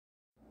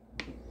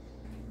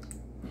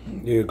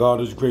Yeah, God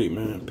is great,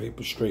 man.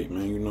 Paper straight,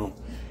 man, you know.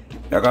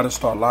 Y'all gotta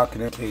start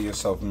locking into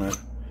yourself, man.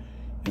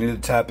 You need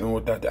to tap in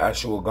with that, the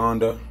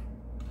ashwagandha.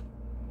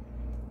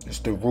 It's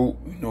the root,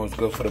 you know, it's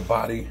good for the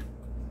body.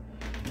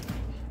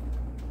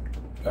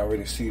 I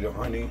already see the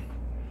honey.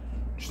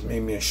 Just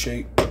made me a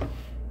shake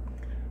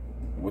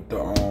with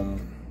the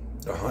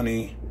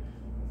honey,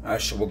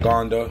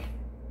 ashwagandha.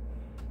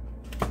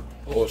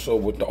 Also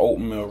with the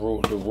oatmeal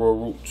root, the raw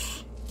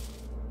roots.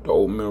 The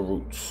oatmeal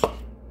roots.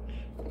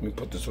 Let me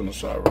put this on the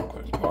side real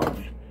quick, pardon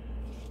me.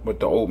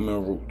 With the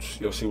oatmeal roots.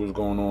 You'll see what's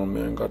going on,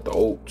 man. Got the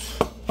oats.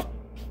 You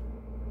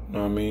know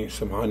what I mean?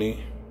 Some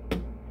honey.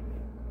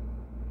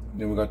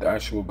 Then we got the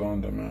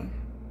ashwagandha, man.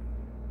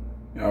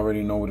 You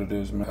already know what it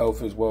is, man.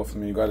 Health is wealth,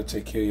 man. You got to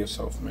take care of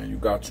yourself, man. You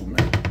got to,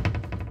 man.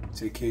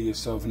 Take care of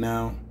yourself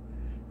now,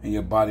 and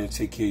your body will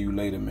take care of you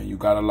later, man. You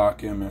got to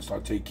lock in, man.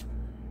 Start taking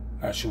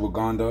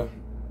ashwagandha.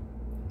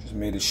 Just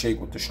made a shake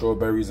with the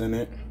strawberries in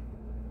it.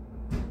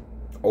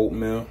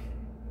 Oatmeal.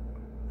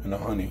 And the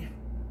honey.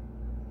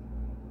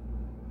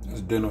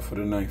 That's dinner for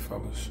the night,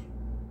 fellas.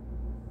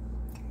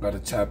 Gotta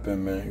tap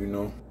in, man, you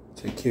know.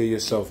 Take care of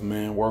yourself,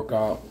 man. Work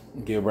out.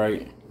 Get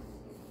right.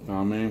 You know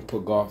what I mean?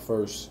 Put God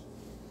first.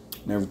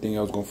 And everything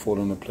else gonna fall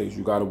into place.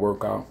 You gotta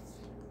work out.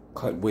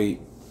 Cut weight.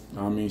 You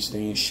know what I mean?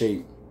 Stay in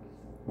shape.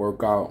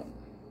 Work out.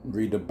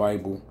 Read the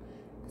Bible.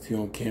 If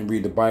you can't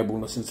read the Bible,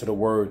 listen to the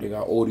word. They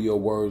got audio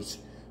words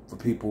for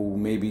people who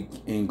maybe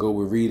ain't good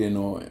with reading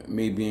or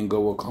maybe ain't good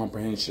with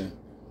comprehension.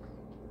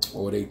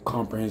 Or their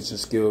comprehension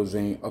skills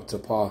ain't up to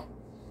par.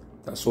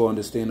 That's all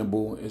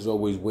understandable. There's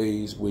always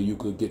ways where you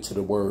could get to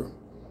the word.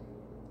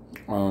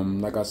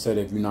 Like I said,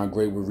 if you're not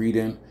great with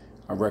reading,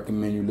 I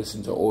recommend you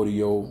listen to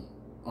audio.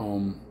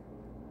 You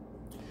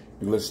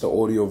listen to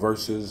audio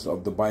verses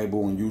of the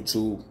Bible on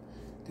YouTube.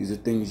 These are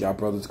things y'all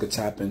brothers could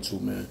tap into,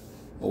 man.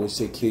 Always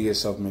take care of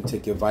yourself, man.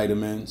 Take your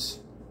vitamins.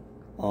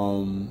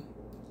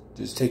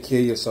 Just take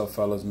care of yourself,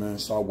 fellas, man.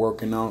 Start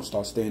working out.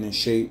 Start staying in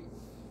shape.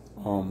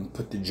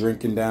 Put the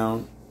drinking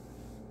down.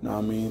 Know what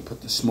I mean?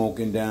 Put the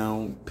smoking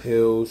down,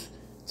 pills.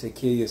 Take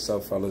care of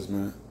yourself, fellas,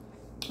 man.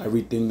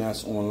 Everything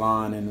that's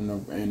online and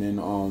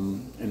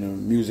in the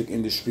music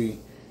industry,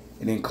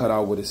 it ain't cut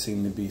out what it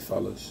seemed to be,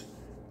 fellas.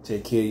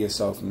 Take care of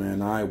yourself,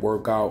 man. All right,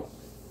 work out.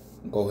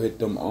 Go hit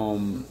them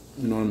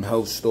you know, them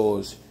health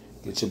stores.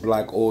 Get your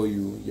black oil,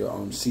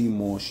 your sea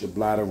moss, your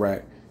bladder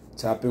rack.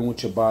 Tap in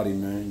with your body,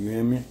 man. You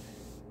hear me?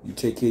 You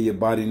take care of your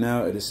body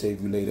now, it'll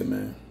save you later,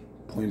 man.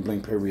 Point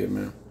blank period,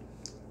 man.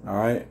 All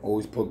right?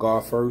 Always put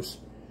God first.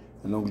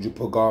 As long as you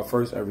put God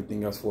first,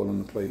 everything else fall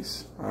into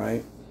place. All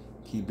right?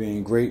 Keep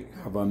being great.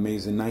 Have an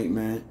amazing night,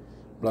 man.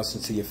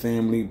 Blessings to your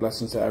family.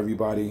 Blessings to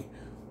everybody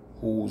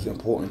who's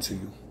important to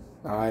you.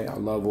 All right? I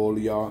love all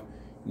of y'all.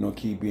 You know,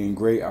 keep being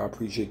great. I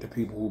appreciate the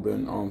people who've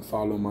been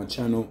following my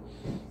channel.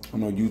 I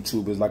know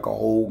YouTube is like a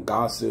whole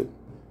gossip.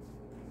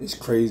 It's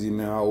crazy,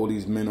 man, how all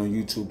these men on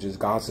YouTube just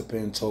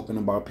gossiping, talking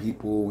about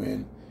people,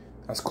 and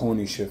that's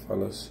corny shit,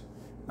 fellas.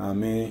 Know what I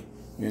mean?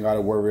 You ain't got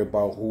to worry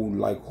about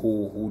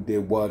who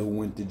did what, who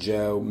went to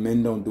jail.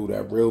 Men don't do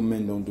that. Real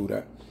men don't do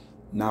that.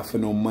 Not for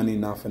no money,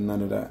 not for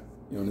none of that.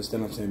 You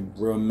understand what I'm saying?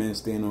 Real men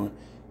stand on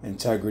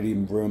integrity.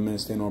 Real men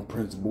stand on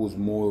principles,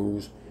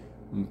 morals,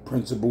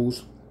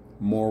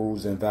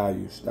 and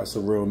values. That's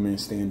what real men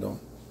stand on.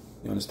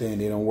 You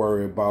understand? They don't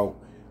worry about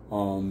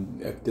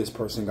if this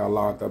person got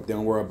locked up. They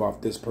don't worry about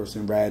if this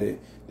person ratted.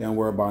 They don't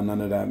worry about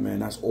none of that, man.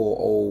 That's all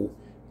old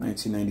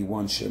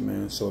 1991 shit,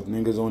 man. So if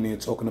niggas on there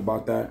talking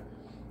about that,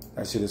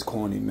 that shit is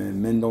corny,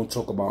 man. Men don't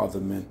talk about other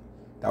men.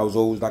 That was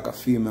always like a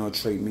female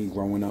trait, me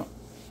growing up.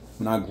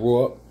 When I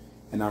grew up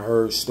and I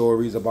heard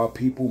stories about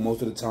people,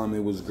 most of the time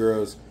it was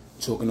girls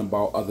talking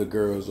about other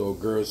girls or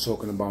girls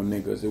talking about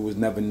niggas. It was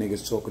never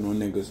niggas talking on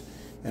niggas.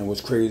 And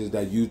what's crazy is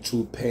that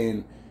YouTube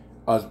paying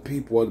us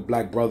people, us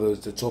black brothers,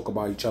 to talk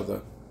about each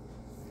other.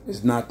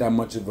 It's not that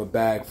much of a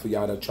bag for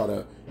y'all to try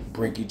to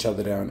break each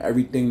other down.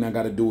 Everything that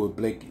got to do with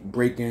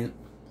breaking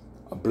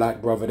a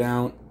black brother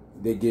down,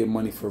 they get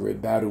money for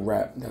it. Battle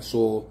rap. That's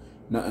all.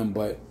 Nothing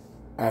but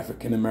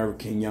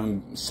African-American,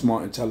 young,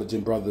 smart,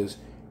 intelligent brothers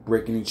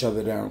breaking each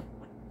other down.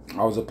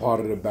 I was a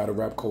part of the battle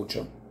rap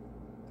culture,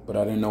 but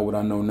I didn't know what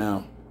I know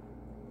now.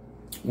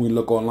 When you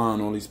look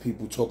online, all these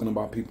people talking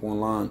about people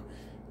online,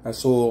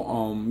 that's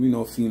all, you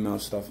know, female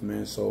stuff,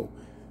 man. So,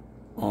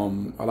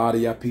 a lot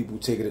of y'all people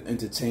take it as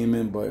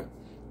entertainment, but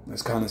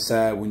that's kind of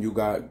sad when you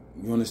got,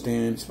 you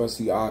understand,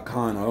 especially our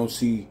kind. I don't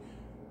see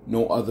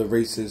no other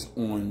races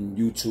on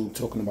YouTube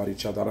talking about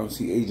each other. I don't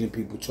see Asian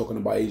people talking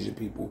about Asian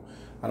people.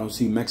 I don't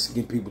see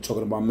Mexican people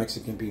talking about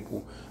Mexican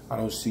people. I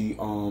don't see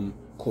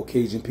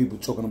Caucasian people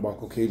talking about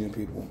Caucasian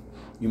people.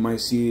 You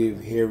might see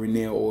it here and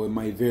there, or it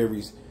might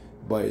varies,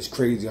 but it's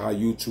crazy how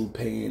YouTube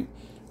paying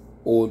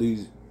all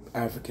these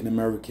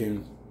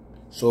African-American,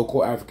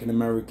 so-called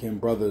African-American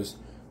brothers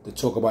to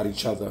talk about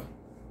each other.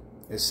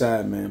 It's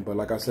sad, man. But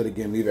like I said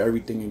again, leave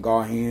everything in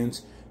God's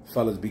hands.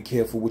 Fellas, be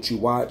careful what you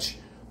watch.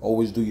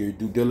 Always do your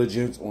due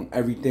diligence on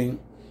everything.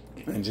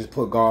 And just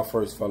put God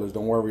first, fellas.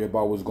 Don't worry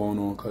about what's going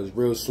on, because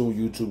real soon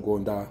YouTube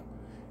going to die.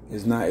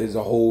 It's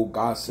a whole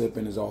gossip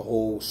and it's a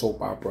whole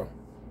soap opera.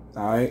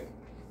 All right,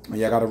 and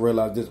y'all gotta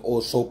realize this: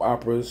 all soap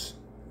operas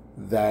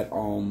that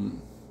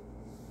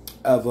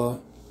ever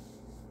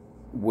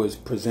was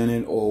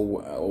presented or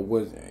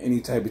was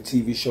any type of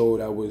TV show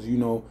that was, you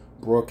know,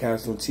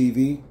 broadcast on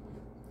TV,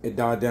 it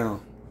died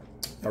down.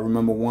 Y'all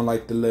remember One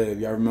Life to Live?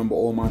 Y'all remember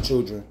All My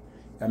Children?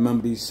 Y'all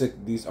remember these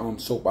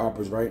soap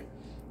operas, right?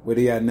 Where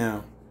they at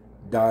now?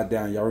 Died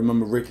down. Y'all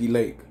remember Ricky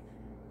Lake?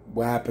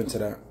 What happened to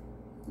that?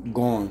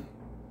 Gone.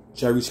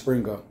 Jerry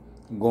Springer?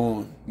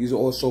 Gone. These are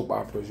all soap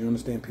operas. You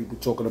understand? People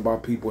talking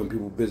about people and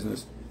people's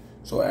business.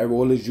 So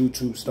all this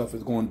YouTube stuff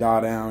is going to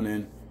die down,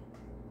 and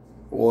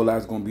all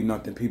that's going to be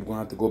nothing. People going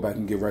to have to go back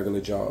and get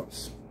regular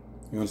jobs.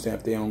 You understand?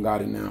 If they don't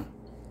got it now.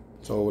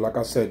 So like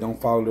I said,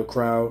 don't follow the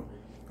crowd.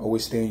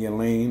 Always stay in your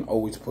lane.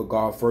 Always put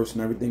God first,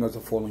 and everything else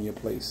will fall in your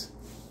place.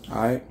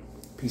 All right?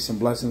 Peace and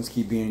blessings.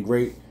 Keep being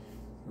great.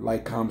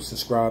 Like, comment,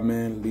 subscribe,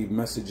 man. Leave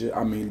messages.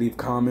 Leave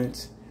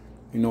comments.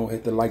 You know,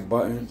 hit the like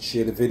button.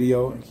 Share the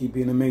video. And keep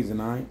being amazing,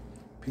 all right?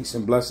 Peace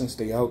and blessings.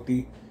 Stay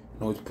healthy.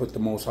 And always put the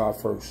Most High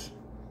first.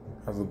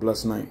 Have a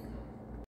blessed night.